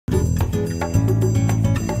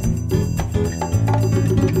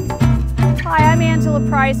Angela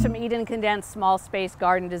Price from Eden Condensed Small Space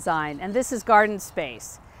Garden Design, and this is Garden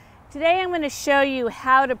Space. Today I'm going to show you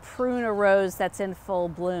how to prune a rose that's in full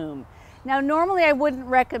bloom. Now normally I wouldn't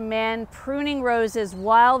recommend pruning roses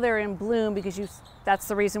while they're in bloom because that's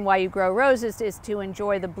the reason why you grow roses, is to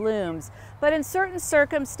enjoy the blooms. But in certain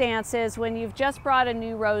circumstances, when you've just brought a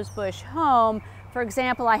new rose bush home, for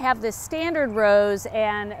example, I have this standard rose,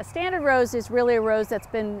 and a standard rose is really a rose that's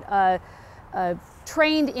been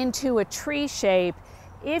trained into a tree shape.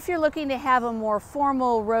 If you're looking to have a more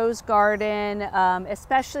formal rose garden,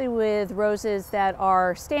 especially with roses that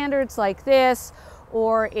are standards like this,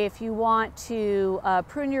 or if you want to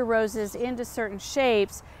prune your roses into certain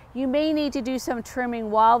shapes, you may need to do some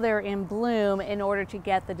trimming while they're in bloom in order to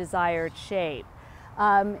get the desired shape.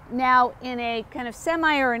 Now, in a kind of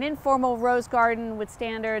semi or an informal rose garden with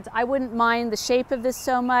standards, I wouldn't mind the shape of this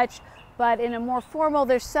so much, but in a more formal,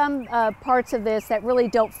 there's some parts of this that really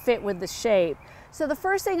don't fit with the shape. So the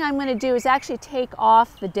first thing I'm going to do is actually take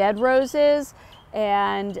off the dead roses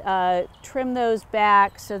and trim those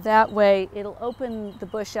back, so that way it'll open the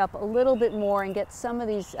bush up a little bit more and get some of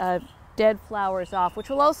these dead flowers off, which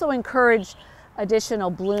will also encourage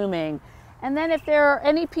additional blooming. And then if there are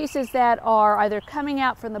any pieces that are either coming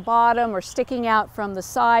out from the bottom or sticking out from the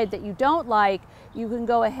side that you don't like, you can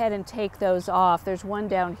go ahead and take those off. There's one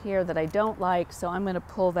down here that I don't like, so I'm going to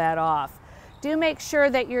pull that off. Do make sure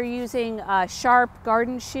that you're using sharp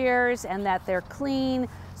garden shears and that they're clean,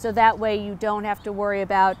 so that way you don't have to worry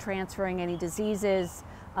about transferring any diseases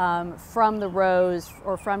from the rose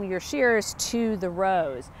or from your shears to the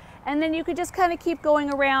rose. And then you could just kind of keep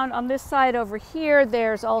going around. On this side over here,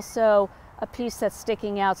 there's also a piece that's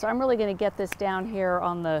sticking out, so I'm really going to get this down here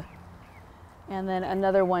on the, and then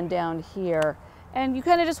another one down here. And you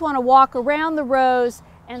kind of just want to walk around the rose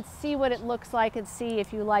and see what it looks like and see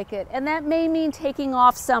if you like it. And that may mean taking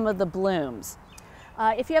off some of the blooms.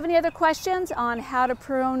 If you have any other questions on how to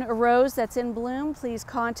prune a rose that's in bloom, please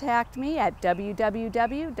contact me at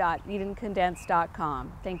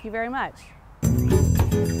www.edencondensed.com. Thank you very much.